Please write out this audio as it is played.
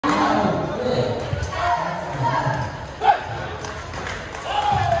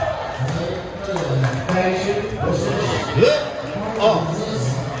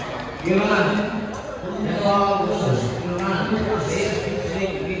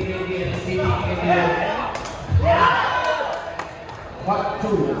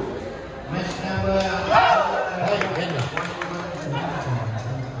2. Match number 8.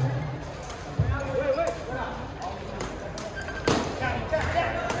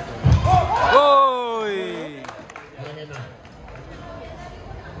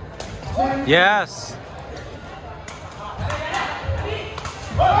 Yes.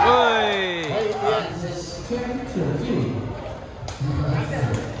 Oi.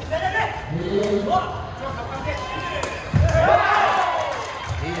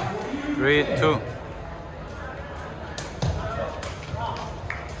 3-2.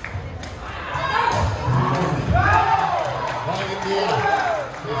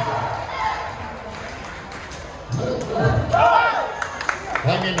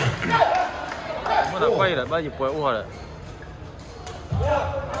 Muốn đã quay rồi, bao nhiêu quay ua rồi.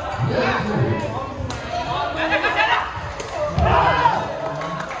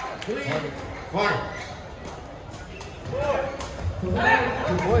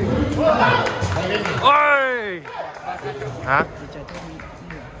 Ôi! Hả?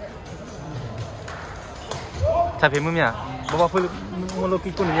 Tapi mumia, bawa pun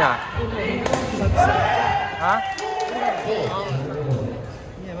muluki pun ya. Hah?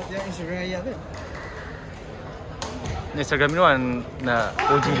 Instagram ni kan na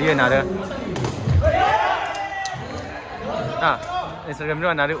OG dia nak ada. Ah, Instagram ni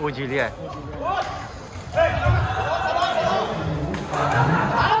kan ada OG dia.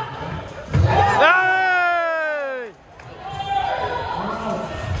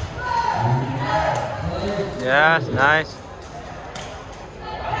 Yes, nice.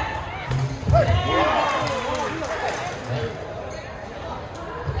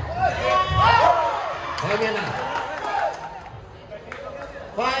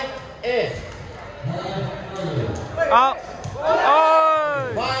 Out. Oh.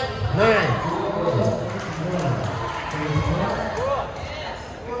 5-9.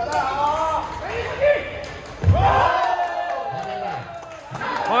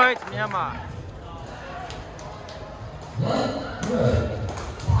 Point Myanmar.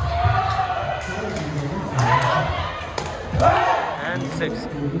 And 6.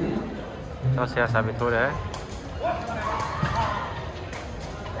 Cho xe sabit thôi đấy.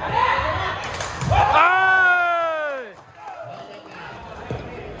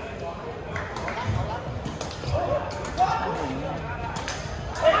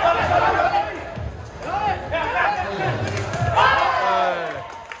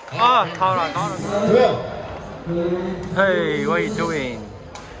 Oh, thao rồi. Hey, what are you doing?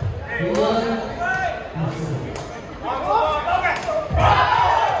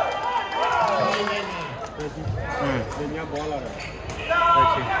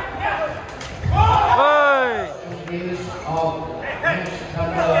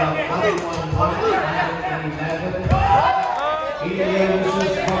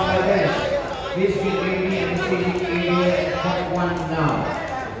 Now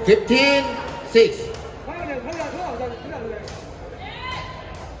 15-6.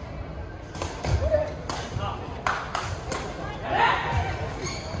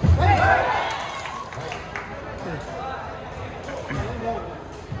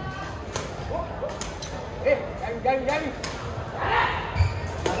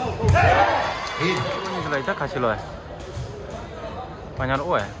 Ini sudah itu kasih loh. Banyak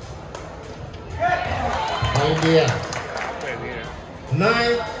loh ya. India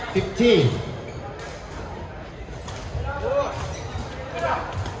 9-15.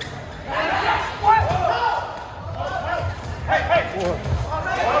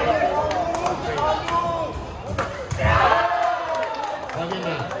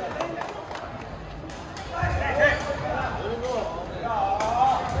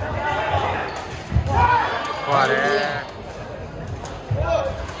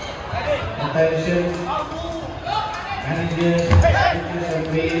 Attention, managers, teachers and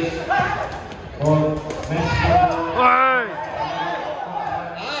players for match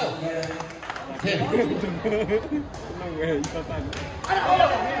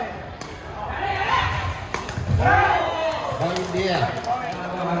India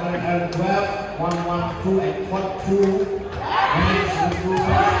 1-1-2 and 1-2.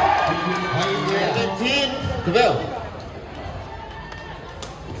 India 13-12.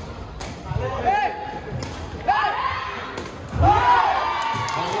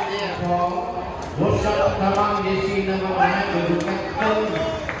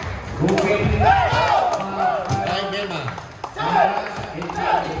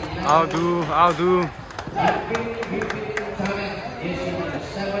 I'll do.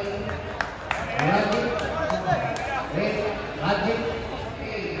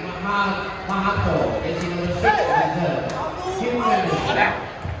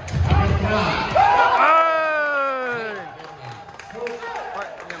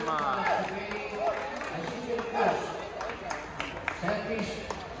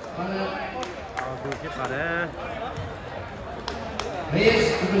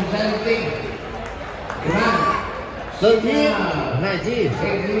 Representing Iran, Sergei Najib.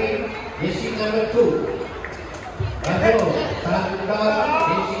 jersey number 2. Baru Sepaktakraw,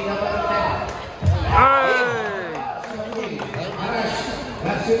 jersey number 10. Aras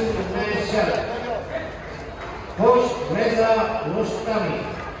Rasul Indonesia. Coach Reza Rustami.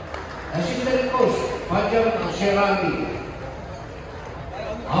 Assistant coach Fajar Sherali.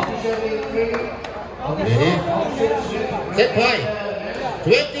 Official referee. Set point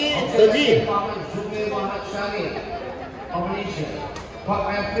 20-13. Combination. Court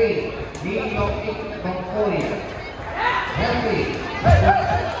referee Lee Yong-ik from Korea. Referee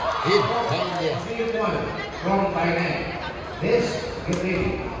India from Thailand. This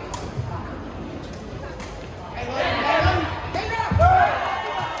referee.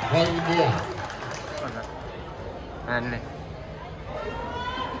 India. And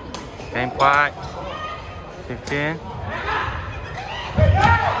game quiet. 15.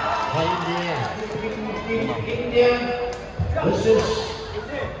 India versus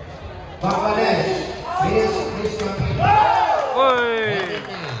Bangladesh. This coming. Oi!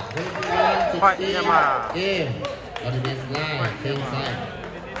 Fight Myanmar. Game on the next line, same side.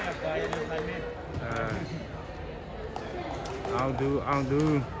 I'll do.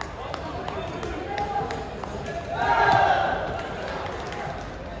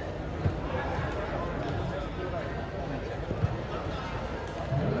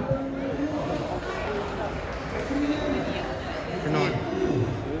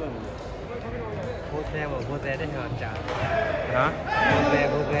 Vô xe đấy hả chả? Hả?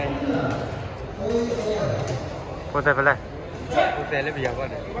 Vô xe. Cô tay phải đây. Vô xe lấy bây giờ con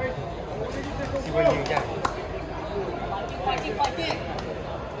này. Chỉ bao nhiêu chả?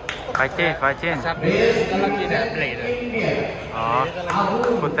 Phải trên. Sắp đi, nó là kia đã lệ rồi.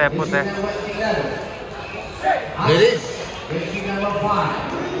 Cô tay. Ready? Jersey number 5.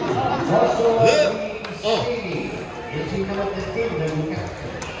 Jersey number 13.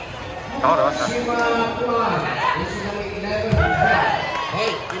 Đó đó sao?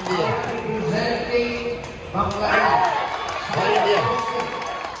 Hey, India. Representing Bangladesh. Hey, India.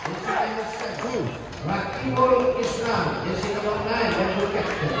 Rakibul Islam, jersey number 9, double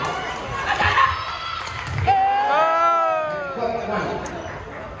captain.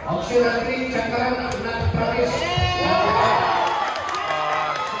 Auxiliary Cakaran Abnat Pradesh.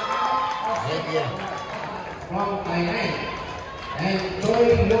 India. From Thailand. And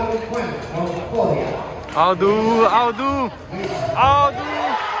Choi Yong Kwan from Korea. I'll do.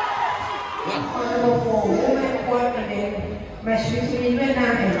 For women quadrangle match between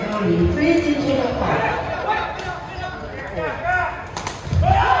Vietnam and Italy, 3-2.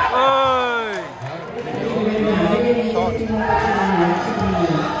 Ôi!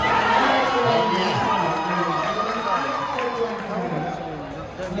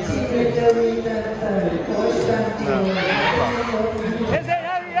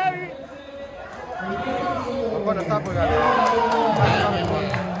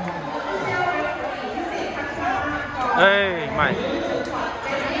 Ê, mày.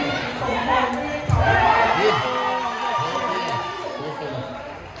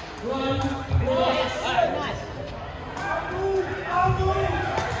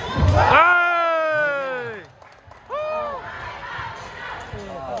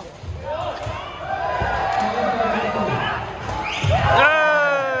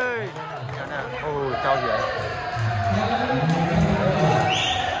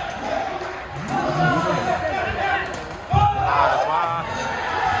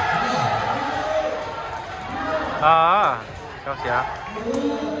 Cao xỉa.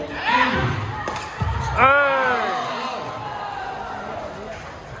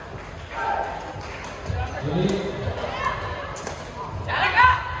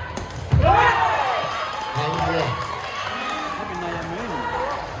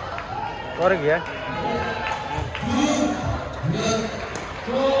 Có được gì ấy?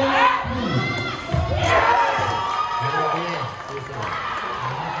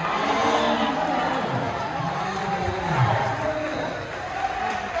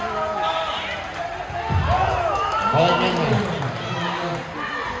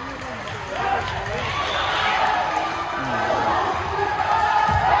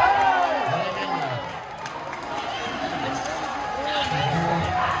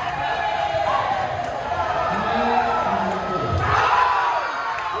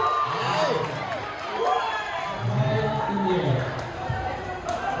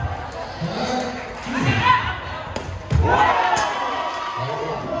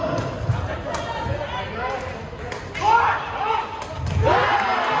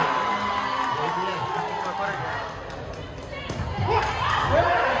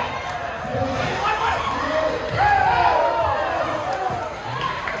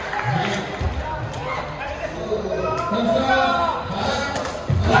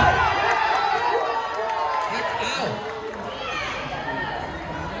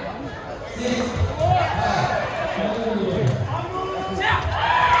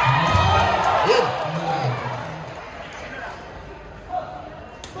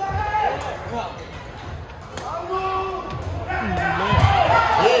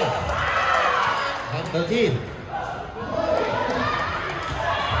 13.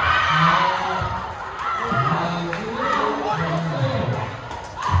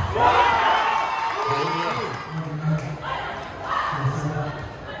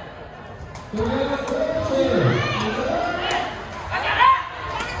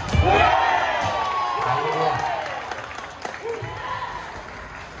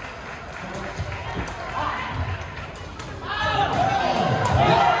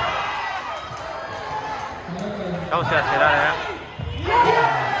 Kau siap siap ya.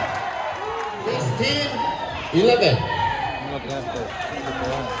 16-11.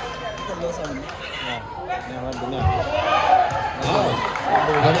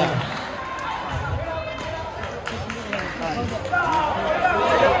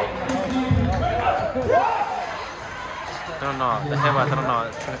 Terno, hebat terno.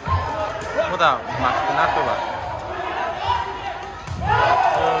 Mudah, mak kenapa tu, Pak?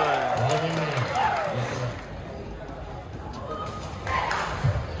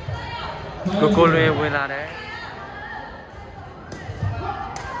 Kukul wala deh.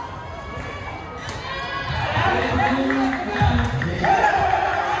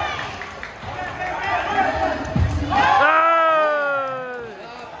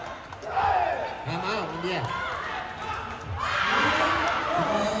 Come out, India.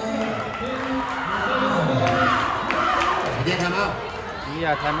 India, come out.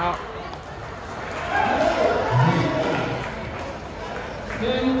 Iya, time out.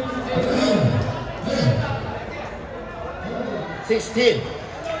 16.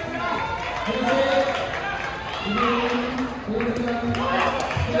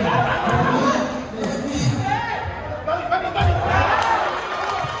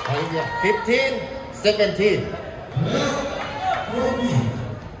 India. 15-17.